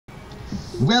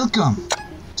Welcome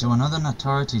to another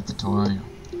Notoriety tutorial.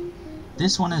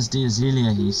 This one is the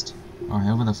OZELA Heist, or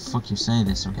however the fuck you say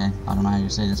this, okay? I don't know how you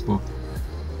say this, but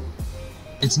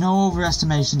it's no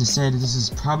overestimation to say that this is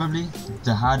probably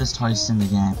the hardest heist in the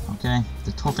game, okay?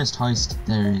 The toughest heist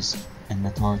there is in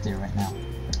Notoriety right now.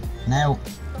 Now,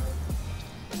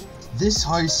 this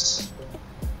heist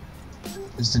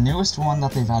is the newest one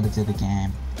that they've added to the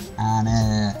game, and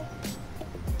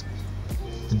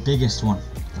the biggest one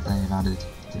that they've added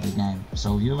to the game.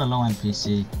 So if you have a low-end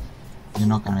PC, you're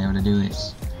not going to be able to do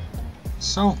this.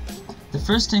 So the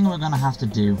first thing we're going to have to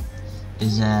do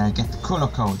is get the color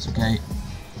codes, okay?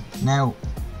 Now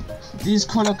these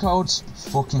color codes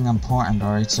fucking important,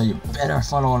 alright, so you better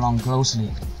follow along closely.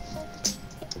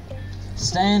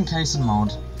 Stay in casing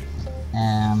mode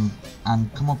and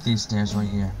come up these stairs right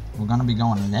here. We're going to be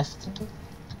going left,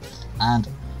 and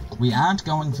we aren't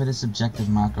going for this objective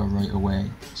marker right away,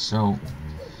 so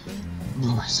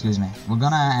excuse me, we're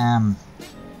gonna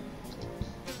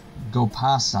go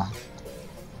past that.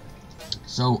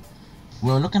 So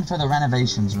we're looking for the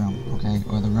renovations room, okay,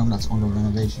 or the room that's under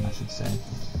renovation, I should say.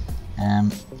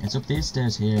 It's up these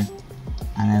stairs here,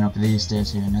 and then up these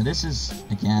stairs here. Now this is,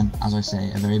 again, as I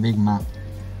say, a very big map,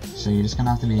 so you're just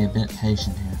gonna have to be a bit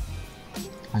patient here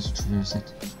as you traverse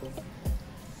it.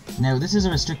 Now this is a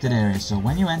restricted area, so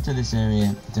when you enter this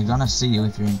area, they're gonna see you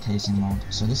if you're in casing mode.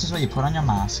 So this is where you put on your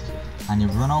mask and you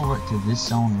run over to this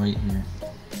zone right here.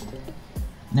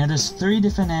 Now there's 3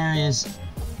 different areas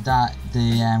that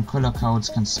the color codes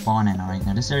can spawn in, alright?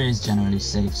 Now this area is generally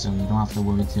safe, so you don't have to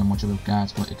worry too much about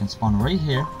guards, but it can spawn right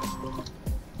here,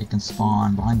 it can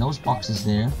spawn behind those boxes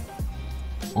there,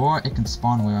 or it can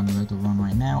spawn where I'm about to run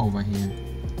right now, over here.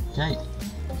 Okay,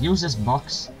 use this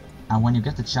box, and when you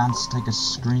get the chance, take a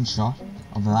screenshot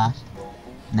of that.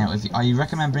 Now, I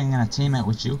recommend bringing a teammate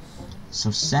with you,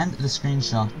 so send the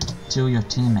screenshot to your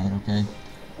teammate, okay?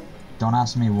 Don't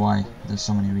ask me why there's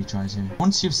so many retries here.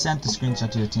 Once you've sent the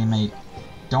screenshot to your teammate,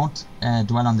 don't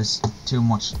dwell on this too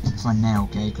much for now,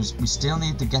 okay? Because we still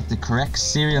need to get the correct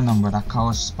serial number that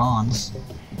corresponds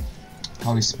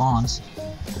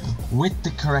with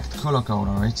the correct color code,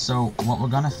 alright? So what we're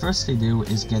gonna firstly do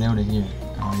is get out of here,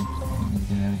 alright?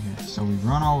 Get out of here. So we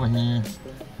run over here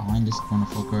behind this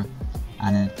motherfucker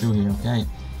and then through here, okay?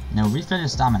 Now refill your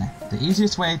stamina. The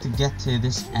easiest way to get to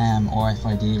this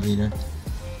RFID reader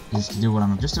is to do what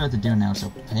I'm just about to do now, so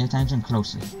pay attention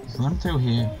closely. Run through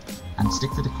here and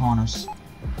stick to the corners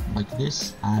like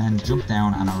this and jump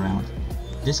down and around.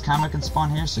 This camera can spawn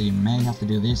here, so you may have to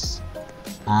do this,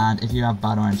 and if you have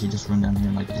bad orange, you just run down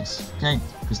here like this, okay?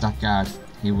 Because that guard,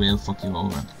 he will fuck you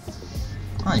over.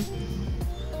 Right.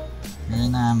 You're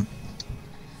in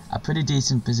a pretty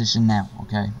decent position now,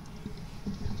 okay?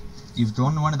 You've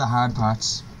done one of the hard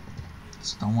parts,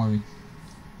 so don't worry.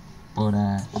 But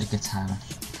it gets harder.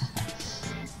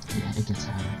 Yeah, it gets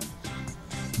harder.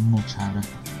 Much harder.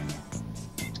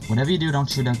 Whatever you do, don't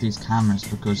shoot out these cameras,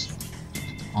 because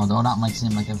although that might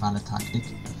seem like a valid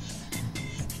tactic,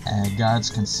 guards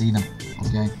can see them,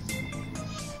 okay?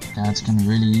 Guards can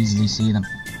really easily see them.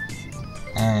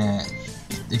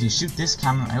 If you shoot this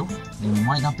camera out, you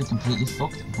might not be completely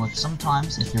fucked, but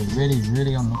sometimes if you're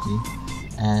really unlucky,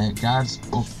 guards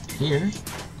up here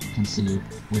can see you,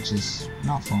 which is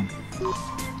not fun.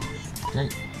 Okay?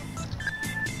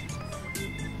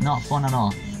 Not fun at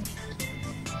all.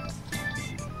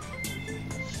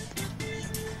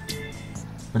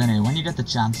 But anyway, when you get the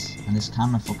chance and this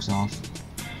camera fucks off,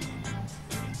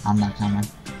 and that camera,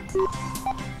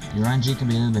 your RNG can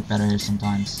be a little bit better here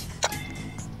sometimes.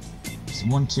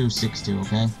 1262,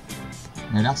 okay?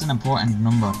 Now that's an important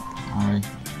number, alright?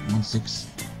 16.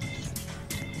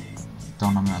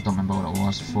 I don't remember what it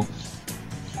was. Fuck.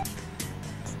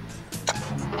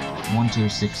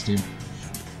 1262.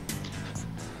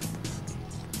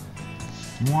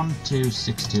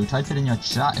 1262. Type it in your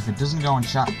chat. If it doesn't go in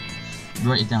chat,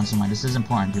 write it down somewhere. This is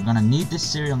important. You're gonna need this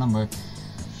serial number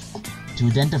to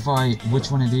identify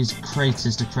which one of these crates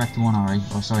is the correct one, alright?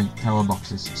 Or sorry, power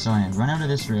boxes. So anyway, run out of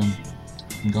this room.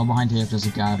 And go behind here if there's a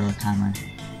guard or a camera,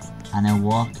 and then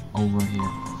walk over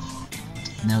here.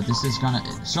 Now this is gonna,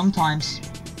 sometimes,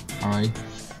 alright,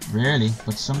 rarely,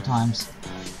 but sometimes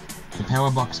the power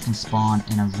box can spawn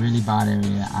in a really bad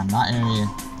area, and that area,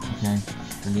 okay,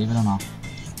 believe it or not,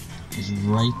 is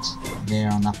right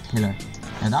there on that pillar.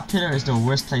 Now that pillar is the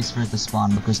worst place for it to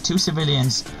spawn, because 2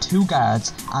 civilians, 2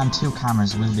 guards, and 2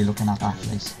 cameras will be looking at that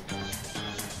place.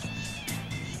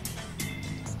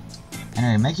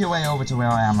 Anyway, make your way over to where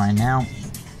I am right now,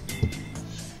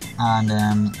 and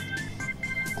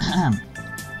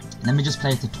let me just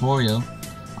play a tutorial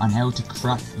on how to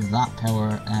crack that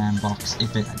power box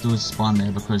if it does spawn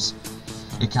there, because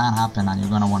it can happen and you're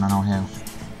going to want to know how.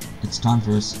 It's time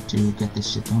for us to get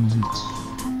this shit done, isn't it?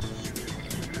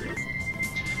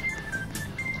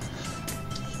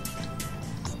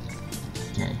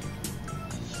 Okay.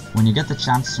 When you get the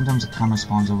chance, sometimes the camera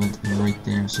spawns over right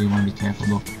there, so you want to be careful.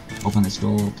 Look, open this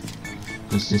door up,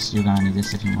 because this, you're going to need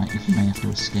this if you may have to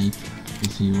escape,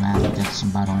 if you get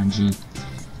some bad RNG.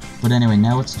 But anyway,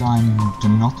 now it's time to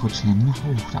not touch him.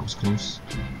 Oh, that was close.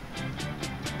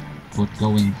 But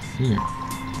going here,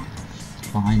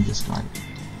 behind this guy.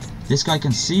 This guy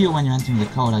can see you when you're entering the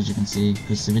code, as you can see,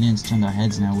 because civilians turn their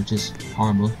heads now, which is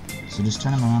horrible. So just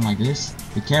turn him around like this.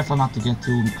 Be careful not to get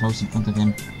too close in front of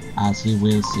him, as he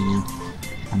will see you.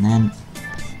 And then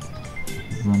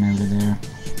run out of there.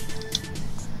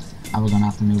 And we're going to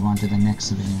have to move on to the next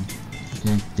civilian.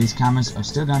 Okay, these cameras are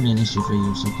still going to be an issue for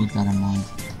you, so keep that in mind.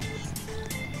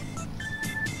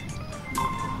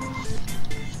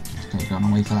 Okay,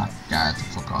 gonna wait for that guy to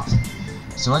fuck off.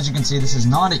 So as you can see, this is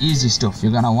not the easy stuff.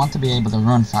 You're gonna want to be able to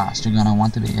run fast. You're gonna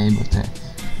want to be able to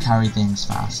carry things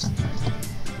fast, and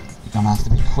you're gonna have to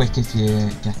be quick if you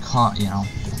get caught. You know,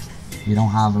 you don't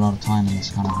have a lot of time in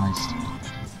this kind of heist.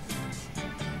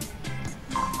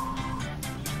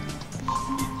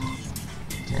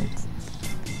 Okay,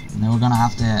 now we're gonna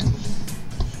have to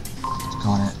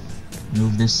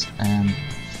move this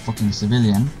fucking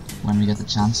civilian when we get the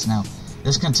chance. Now,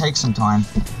 this can take some time,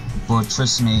 but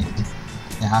trust me,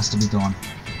 it has to be done.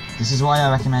 This is why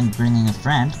I recommend bringing a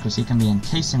friend, because he can be in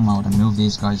casing mode and move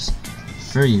these guys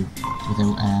for you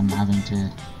without having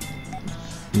to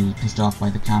be pissed off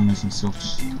by the cameras and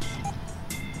such.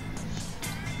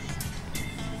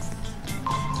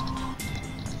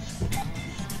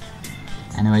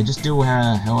 Anyway, just do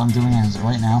how I'm doing it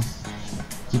right now.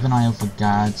 Keep an eye out for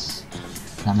guards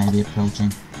that may be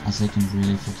approaching, as they can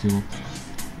really fuck you up.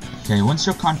 Okay, once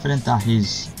you're confident that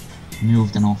he's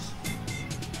moved enough,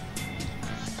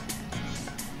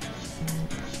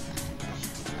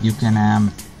 you can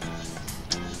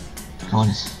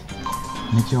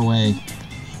make your way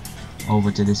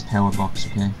over to this power box.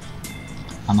 Okay,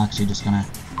 I'm actually just gonna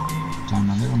turn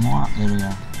a little more. There we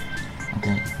are.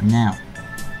 Okay, now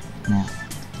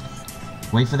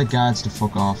wait for the guards to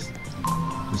fuck off,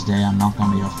 because they are not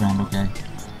gonna be your friend. Okay.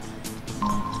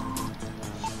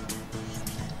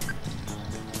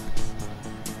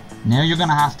 Now you're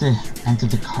gonna have to enter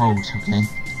the code, okay?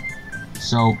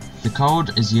 So the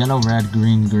code is yellow, red,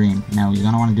 green, green. Now you're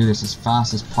gonna want to do this as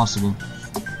fast as possible,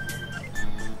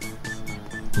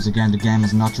 because again, the game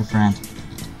is not your friend.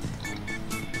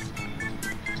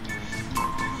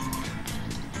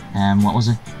 What was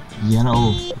it?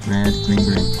 Yellow, red, green,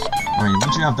 green. Alright,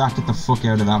 once you have that, get the fuck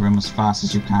out of that room as fast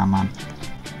as you can, man.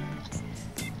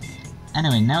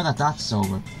 Anyway, now that that's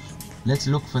over, let's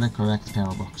look for the correct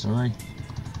power box, alright?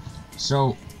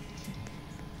 So,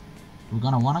 we're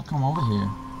gonna want to come over here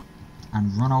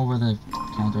and run over the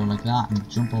counter like that and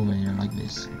jump over here like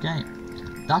this, okay?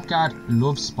 That guard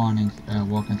loves spawning,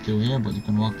 walking through here, but you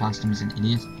can walk past him as an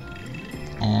idiot.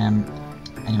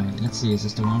 Anyway, let's see, is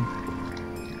this the one?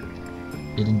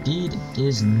 It indeed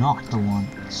is not the one,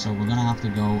 so we're gonna have to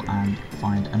go and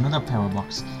find another power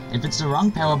box. If it's the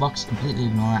wrong power box, completely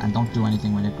ignore it and don't do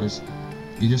anything with it, because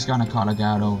you're just gonna call a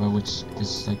guard over, which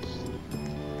is like,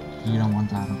 you don't want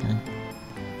that, okay?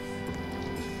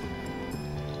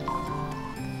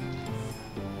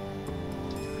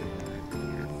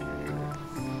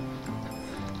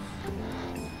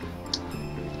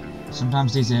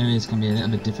 Sometimes these areas can be a little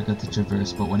bit difficult to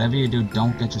traverse, but whatever you do,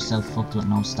 don't get yourself fucked with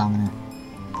no stamina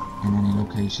in any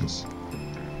locations.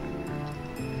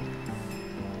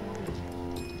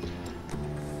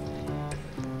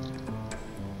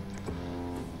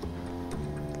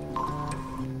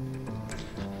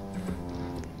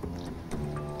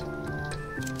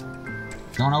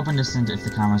 Don't open this if the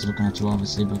camera's looking at you,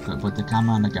 obviously, but the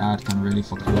camera and the guard can really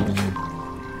fuck you over here,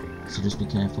 so just be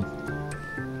careful.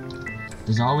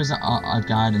 There's always a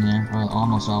guard in here, or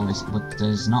almost always, but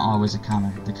there's not always a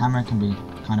camera. The camera can be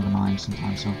kind of annoying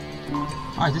sometimes, so...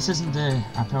 Alright, this isn't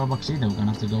our power box either, we're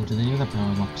gonna have to go to the other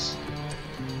power box.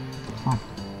 Huh.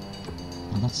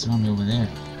 Well, that's gonna be over there.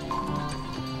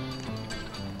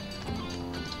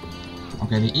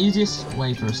 Okay, the easiest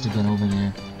way for us to get over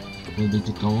there will be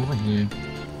to go over here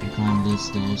and climb these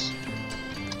stairs.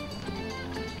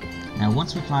 Now,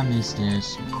 once we climb these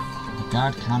stairs, the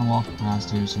guard can walk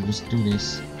past here, so just do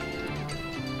this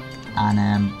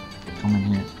and come in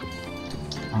here.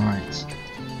 Alright.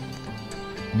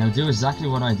 Now do exactly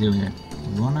what I do here.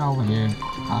 Run over here,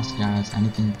 past guards,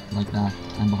 anything like that,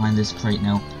 and behind this crate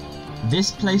now.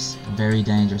 This place, very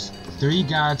dangerous. 3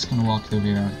 guards can walk through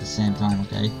here at the same time,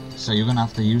 okay? So you're gonna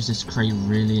have to use this crate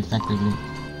really effectively.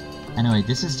 Anyway,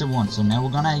 this is the one. So now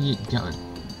we're gonna go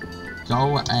to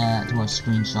our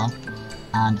screenshot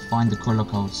and find the color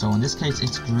code. So in this case,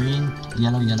 it's green,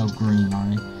 yellow, yellow, green,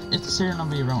 alright? If the serial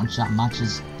number you wrote in chat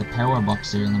matches the power box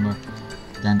serial number,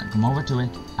 then come over to it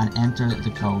and enter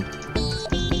the code.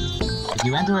 If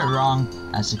you enter it wrong,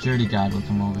 a security guard will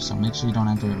come over, so make sure you don't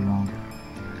enter it wrong.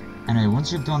 Anyway,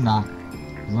 once you've done that,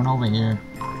 run over here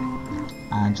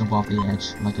and jump off the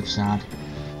edge like a Chad.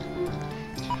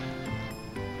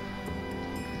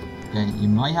 Okay, you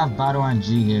might have bad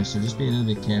RNG here, so just be a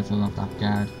little bit careful of that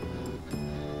guard.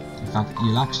 In fact,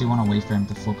 you'll actually want to wait for him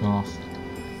to fuck off.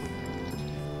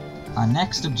 Our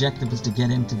next objective is to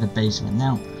get into the basement.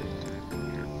 Now,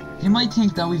 you might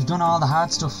think that we've done all the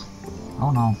hard stuff.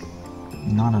 Oh no,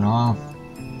 not at all.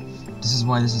 This is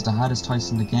why this is the hardest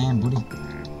heist in the game, buddy.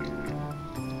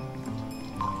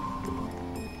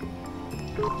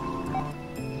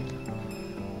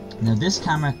 Now this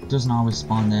camera doesn't always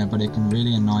spawn there, but it can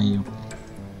really annoy you.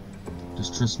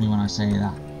 Just trust me when I say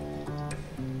that.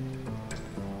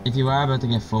 If you are about to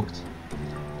get fucked,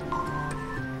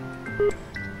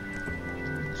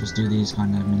 just do these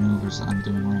kind of maneuvers that I'm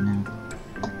doing right now.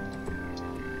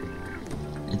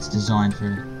 It's designed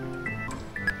for it.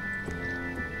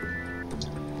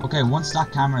 Okay, once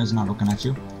that camera is not looking at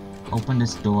you, open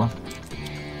this door.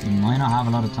 You might not have a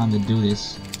lot of time to do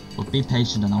this, but be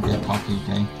patient and don't get cocky,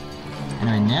 okay?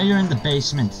 Anyway, now you're in the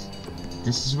basement.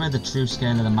 This is where the true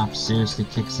scale of the map seriously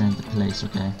kicks into place,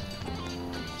 okay?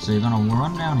 So you're gonna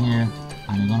run down here,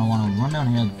 and you're gonna wanna run down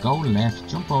here, go left,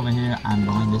 jump over here, and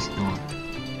behind this door.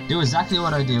 Do exactly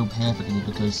what I do perfectly,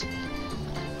 because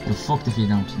you're fucked if you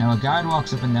don't. Now a guard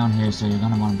walks up and down here, so you're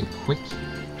gonna wanna be quick.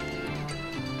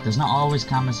 There's not always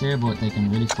cameras here, but they can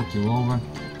really fuck you over.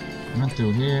 Run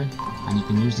through here, and you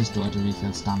can use this door to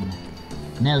refill stamina.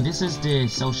 Now this is the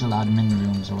social admin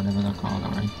rooms, or whatever they're called,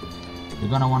 alright?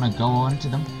 You're gonna wanna go into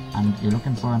them, and you're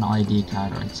looking for an ID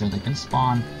card, right? So they can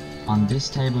spawn on this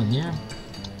table here,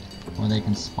 or they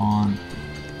can spawn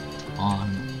on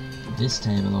this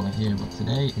table over here, but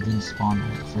today it didn't spawn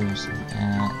right first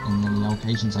in the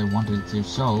locations I wanted it to.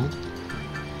 So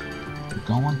we're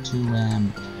going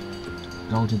to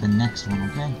go to the next one,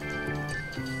 okay?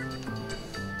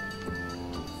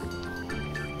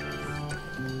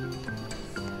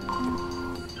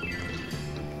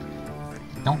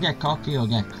 Don't get cocky or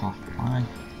get caught, alright?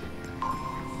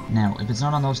 Now, if it's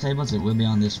not on those tables, it will be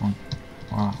on this one.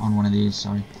 Or on one of these,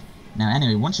 sorry. Now,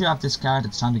 anyway, once you have this card,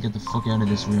 it's time to get the fuck out of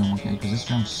this room, okay? Because this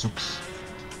room sucks.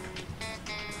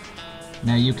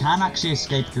 Now, you can actually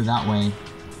escape through that way,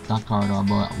 that corridor,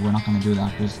 but we're not going to do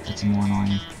that because it's more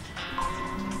annoying.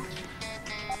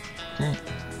 Okay.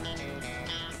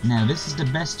 Now, this is the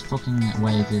best fucking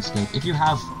way to escape. If you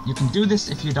have, you can do this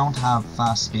if you don't have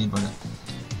fast speed, but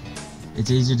it's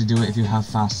easier to do it if you have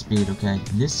fast speed, okay?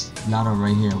 This ladder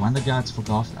right here, when the guards fuck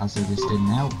off, as they just did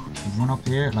now, run up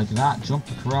here like that, jump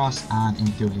across, and in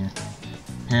through here.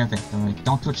 Perfect, alright?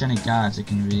 Don't touch any guards. It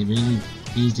can be really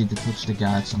easy to touch the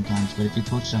guards sometimes, but if you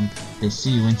touch them, they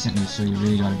see you instantly, so you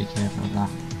really gotta be careful of that.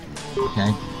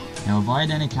 Okay? Now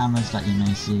avoid any cameras that you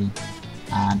may see,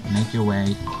 and make your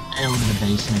way out of the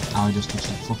basement. I'll just touch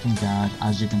the fucking guard.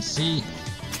 As you can see,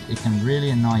 it can really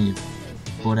annoy you,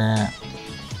 but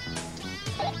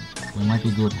we might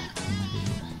be good. We might be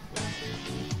good.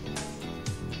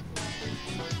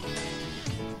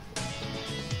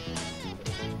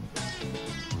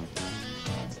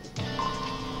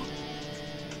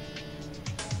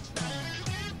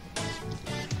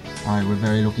 Alright, we're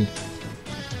very lucky.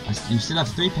 You still have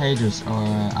 3 pages or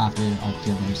after I've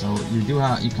killed them, so you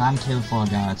can kill 4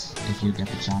 guards if you get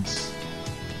the chance.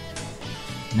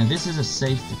 Now this is a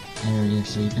safe area,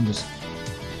 so you can just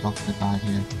drop the bag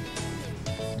here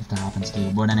if that happens to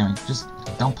you. But anyway, just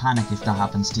don't panic if that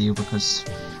happens to you, because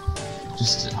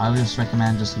I would just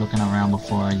recommend just looking around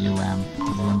before you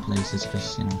run places,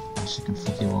 because you know that shit can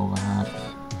fuck you over hard.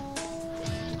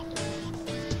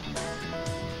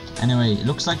 Anyway, it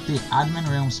looks like the admin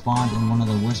room spawned in one of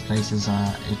the worst places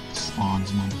it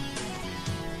spawns, man.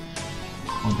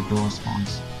 Or the door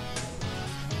spawns.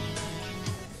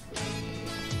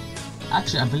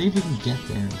 Actually, I believe you can get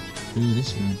there through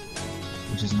this room,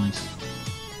 which is nice.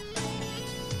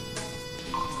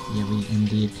 Yeah, we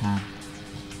indeed can.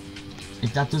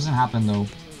 If that doesn't happen though,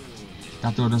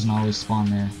 that door doesn't always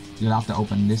spawn there. You'll have to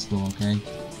open this door, okay?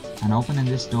 And opening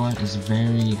this door is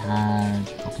very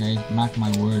hard, okay? Mark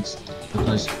my words,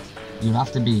 because you'll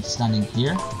have to be standing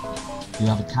here, You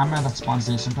have a camera that spawns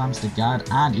there sometimes, the guard,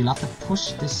 and you'll have to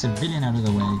push this civilian out of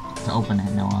the way to open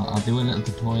it. Now I'll do a little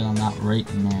tutorial on that right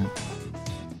now.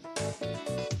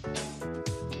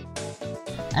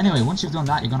 Anyway, once you've done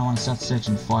that, you're going to want to start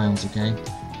searching files, okay?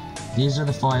 These are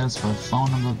the files for a phone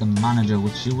number of the manager,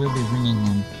 which you will be ringing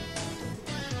in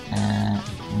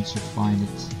once you find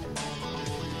it.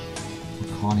 Or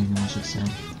calling him, I should say.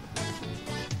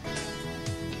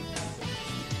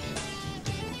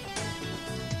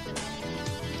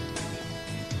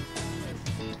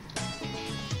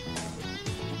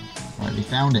 Right, we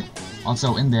found it.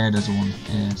 Also, in there, there's one.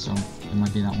 So it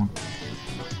might be that one.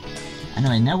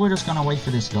 Anyway, now we're just gonna wait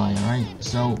for this guy, alright?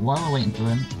 So while we're waiting for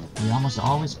him, he almost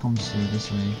always comes through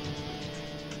this way.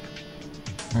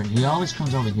 Right, he always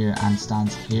comes over here and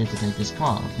stands here to take his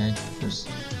call, okay? Because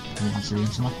he wants to be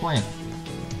somewhere quiet.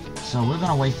 So we're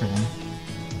gonna wait for him.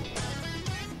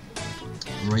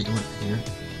 Right over here.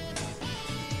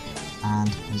 And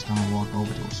he's gonna walk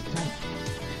over to us, okay?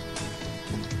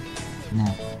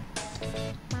 Now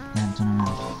turn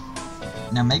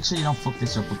around. Now make sure you don't fuck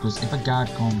this up, because if a guard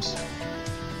comes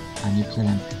and you kill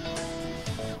him,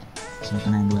 it's not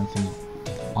gonna end well for you.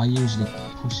 I usually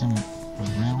push him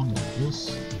around like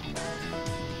this,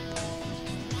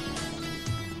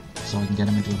 so I can get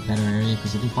him into a better area,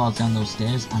 because if he falls down those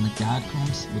stairs and the guard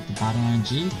comes with the battle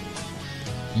RNG,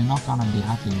 you're not gonna be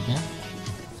happy, okay?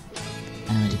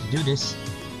 Anyway, if you do this,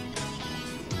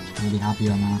 you'll be happy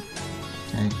or not,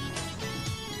 okay?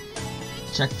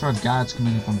 Check for guards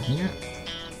coming in from here,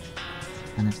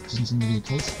 and if it doesn't seem to be the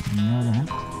case, murder him.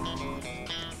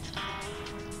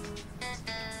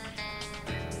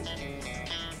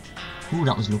 Ooh,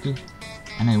 that was lucky.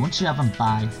 Anyway, once you have him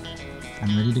by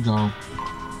and ready to go,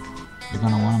 you're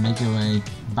gonna want to make your way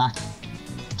back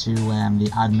to the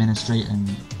administration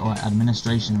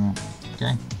room.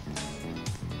 Okay.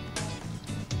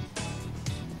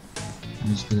 Let me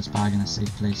just put this bag in a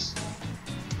safe place.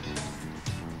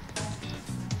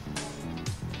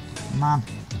 Come on.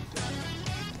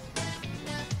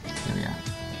 There we are.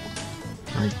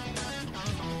 Right.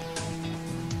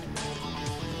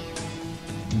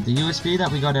 The USB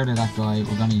that we got out of that guy,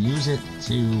 we're going to use it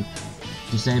to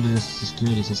disable the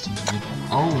security systems.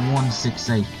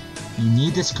 0168. You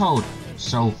need this code,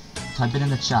 so type it in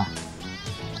the chat.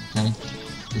 Okay?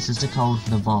 This is the code for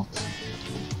the vault.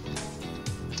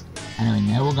 Anyway,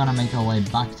 now we're going to make our way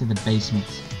back to the basement.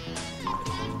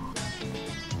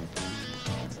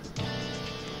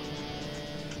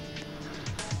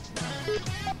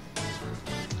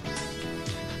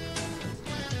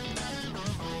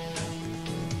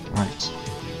 Right,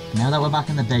 now that we're back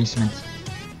in the basement,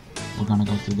 we're gonna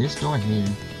go through this door here,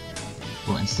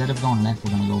 but instead of going left,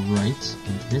 we're gonna go right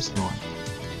into this door.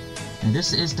 And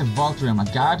this is the vault room. A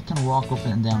guard can walk up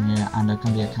and down here, and there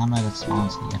can be a camera that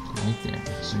spawns right there,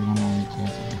 so you wanna be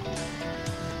careful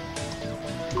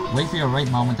here. Wait for your right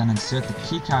moment and insert the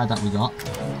key card that we got,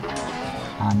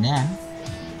 and then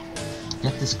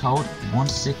get this code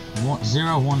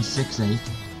 0168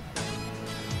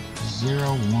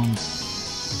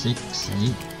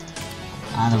 0168,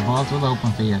 and the vault will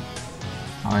open for you.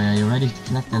 Alright, are you ready to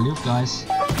collect the loot, guys?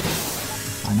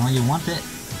 I know you want it.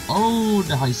 Oh,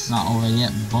 the heist's not over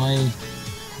yet, boy.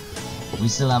 We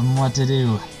still have more to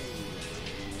do.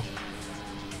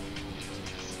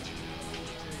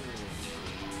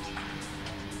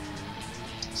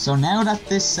 So now that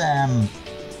this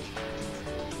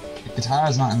guitar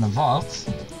is not in the vault,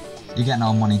 you get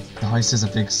no money. The heist is a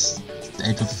big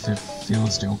April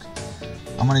Fool's joke.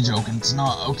 I'm only joking, it's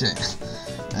not, okay.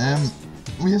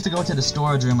 We have to go to the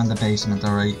storage room in the basement,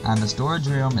 alright? And the storage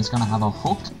room is gonna have a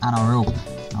hook and a rope,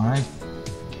 alright?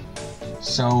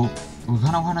 So, we're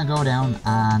gonna wanna go down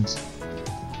and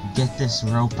get this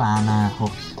rope and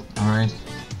hook, alright?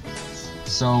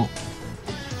 So,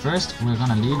 first we're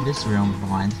gonna leave this room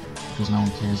behind, because no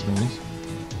one cares about it.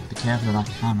 Be careful of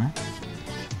that camera.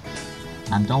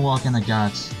 And don't walk in the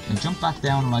guards. And jump back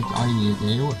down like I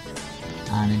do,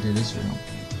 and into this room.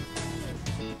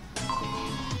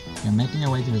 You're making your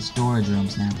way to the storage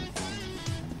rooms now.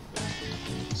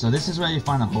 So this is where you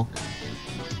find a hook.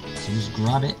 So just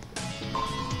grab it.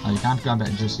 Oh, you can't grab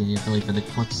it just yet, you have to wait for the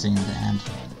cutscene at the end.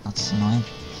 That's annoying.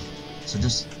 So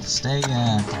just stay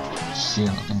chill.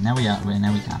 Okay, now we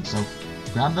can. So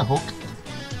grab the hook.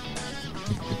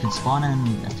 It can spawn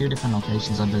in a few different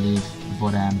locations, I believe,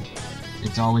 but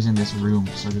it's always in this room,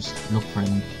 so just look for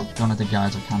them. Don't let the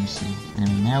guards or cameras see you.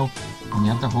 Anyway, now, when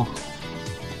you have the hook,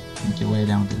 make your way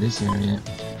down to this area.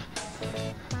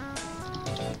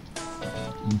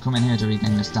 You can come in here to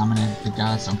regain your stamina. If the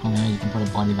guards don't come here, you can put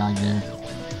a body bag there.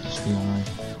 It should be alright.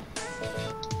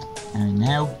 Anyway,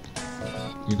 now,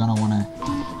 you're gonna wanna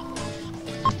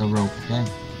get the rope, okay?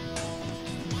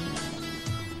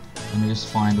 Let me just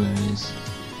find where it is.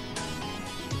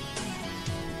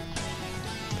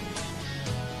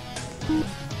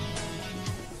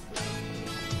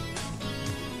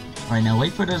 Alright, now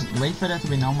wait for there to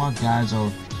be no more guards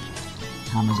or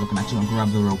cameras looking at you, and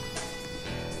grab the rope.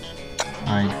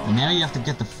 Alright, now you have to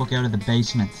get the fuck out of the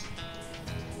basement.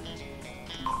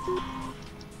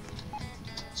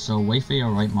 So wait for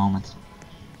your right moment.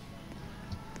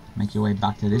 Make your way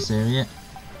back to this area,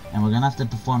 and we're gonna have to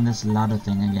perform this ladder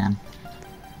thing again.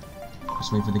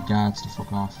 Just wait for the guards to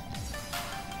fuck off.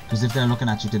 Because if they're looking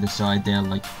at you to the side,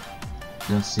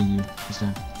 they'll see you, because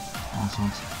they're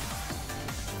assholes.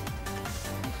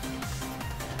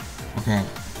 Okay.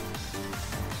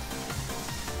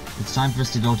 It's time for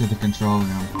us to go to the control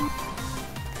room.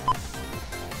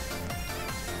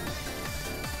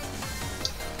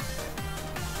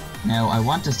 Now, I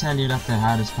want to tell you that the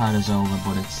hardest part is over,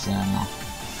 but it's not.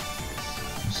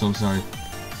 I'm so sorry.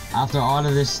 After all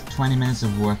of this 20 minutes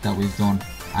of work that we've done,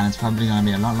 and it's probably going to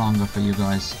be a lot longer for you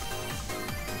guys,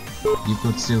 you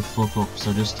could still fuck up,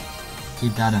 so just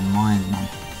keep that in mind, man.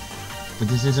 But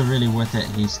this is a really worth it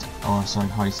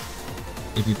heist,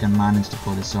 if you can manage to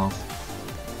pull this off.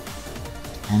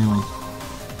 Anyway,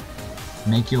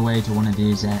 make your way to one of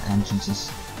these entrances.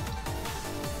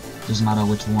 Doesn't matter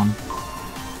which one.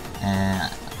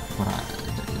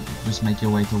 Just make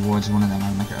your way towards one of them.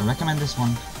 I recommend this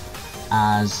one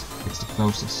as it's the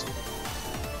closest.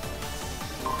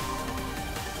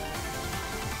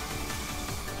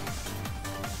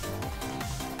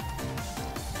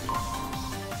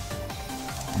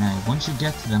 Now, once you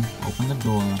get to them, open the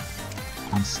door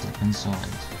and step inside.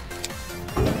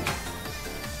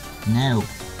 Now,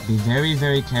 be very,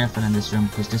 very careful in this room,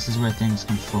 because this is where things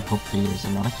can fuck up for you. There's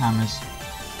a lot of cameras,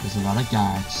 there's a lot of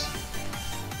guards.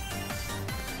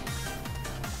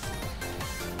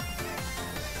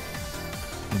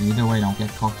 But either way, don't get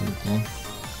cocky, okay?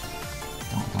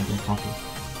 Don't get cocky.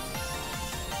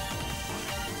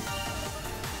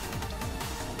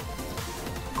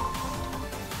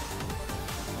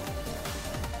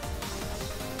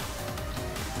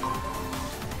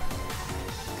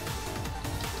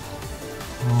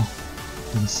 Oh,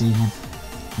 didn't see him.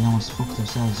 We almost fucked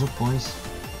ourselves up, boys.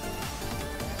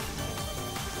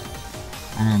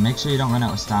 Anyway, make sure you don't run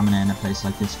out of stamina in a place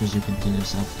like this, because you can kill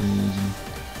yourself very easily.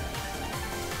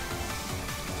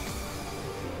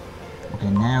 Okay,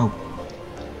 now,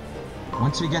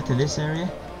 once we get to this area,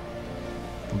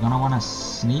 we're gonna want to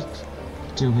sneak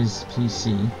to his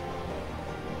PC,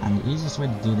 and the easiest way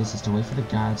to do this is to wait for the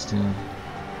guards to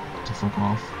fuck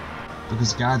off,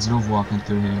 because guards love walking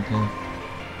through here, okay?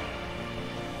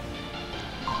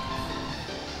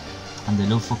 And they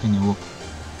love fucking you up.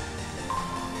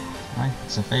 Right?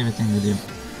 It's a favourite thing to do.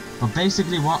 But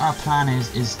basically what our plan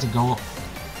is to go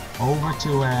over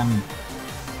to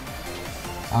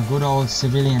our good old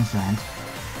civilian friend,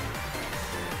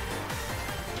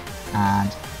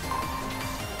 and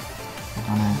we're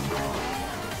gonna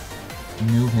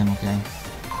move him, okay?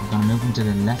 We're gonna move him to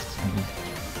the left of it.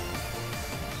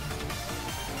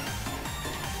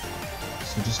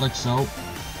 So just like so.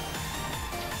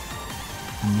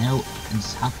 And now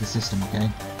let's hack the system,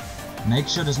 okay? Make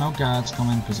sure there's no guards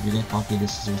coming, because if you get cocky,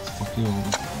 this is what's fuck you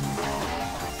over.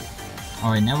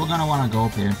 Alright, now we're gonna wanna go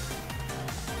up here.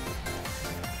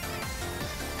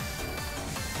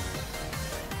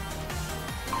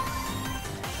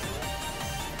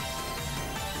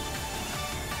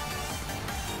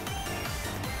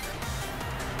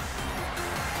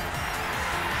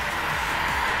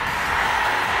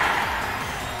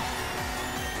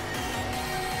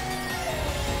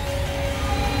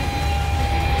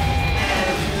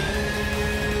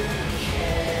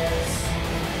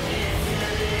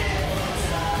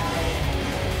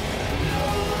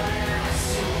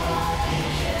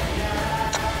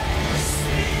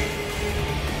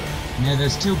 Yeah,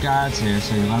 there's two guards here,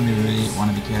 so you want to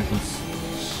be careful.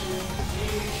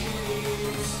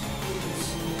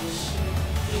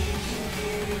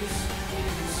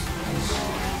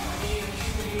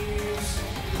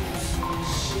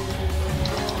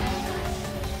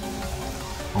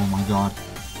 Oh my god,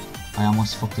 I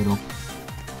almost fucked it up.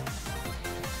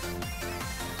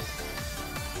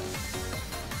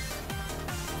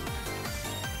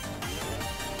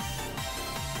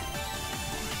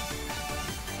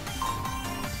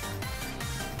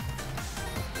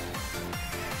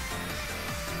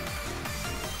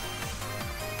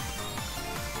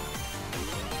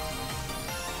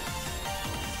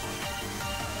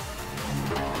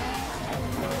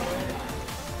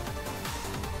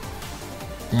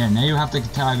 There, now you have the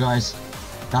guitar, guys.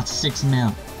 That's 6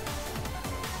 mil.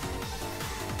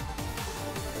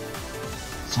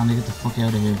 It's time to get the fuck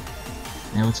out of here.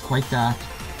 Now it's quite dark,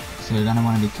 so you're gonna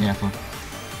want to be careful.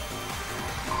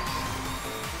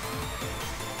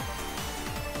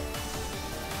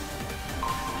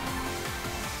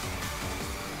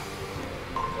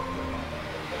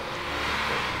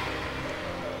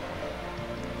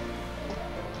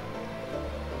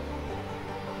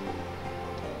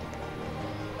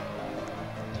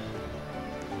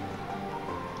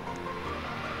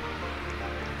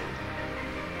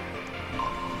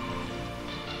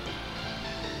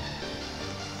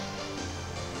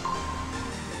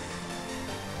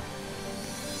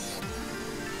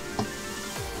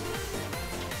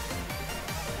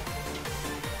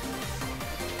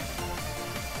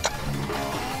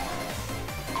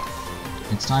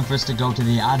 It's time for us to go to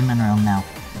the admin room now.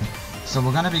 So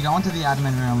we're gonna be going to the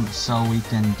admin room so we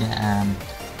can get an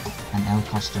L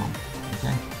costume,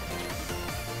 okay?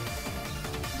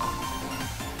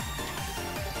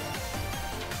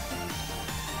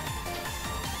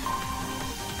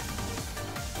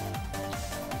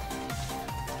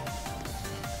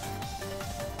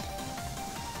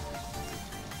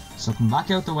 So come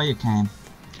back out the way you came.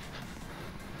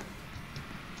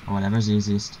 Or whatever's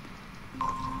easiest.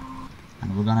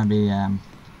 And we're gonna be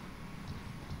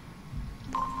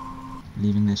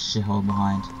leaving this shithole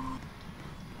behind.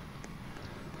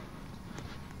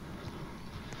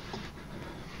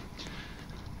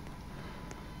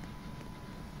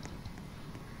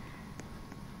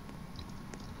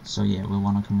 So yeah, we'll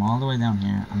want to come all the way down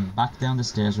here and back down the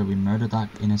stairs where we murdered that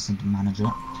innocent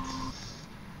manager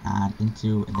and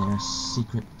into their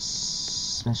secret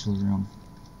special room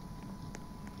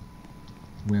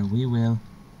where we will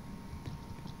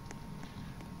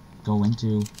go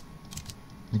into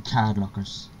the card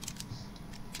lockers.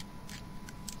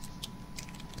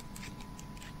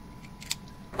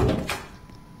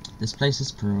 This place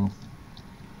is pro.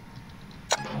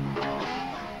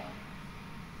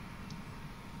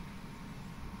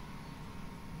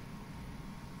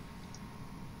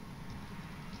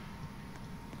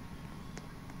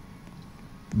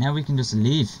 Now we can just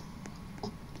leave.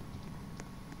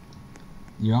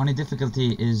 Your only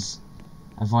difficulty is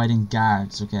avoiding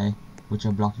guards, okay, which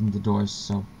are blocking the doors,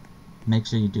 so make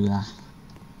sure you do that.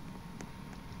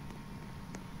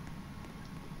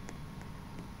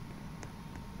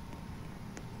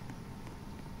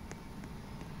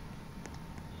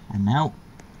 And now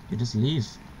you just leave.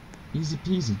 Easy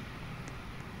peasy.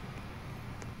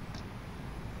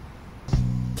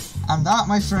 And that,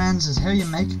 my friends, is how you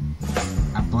make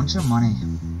a bunch of money.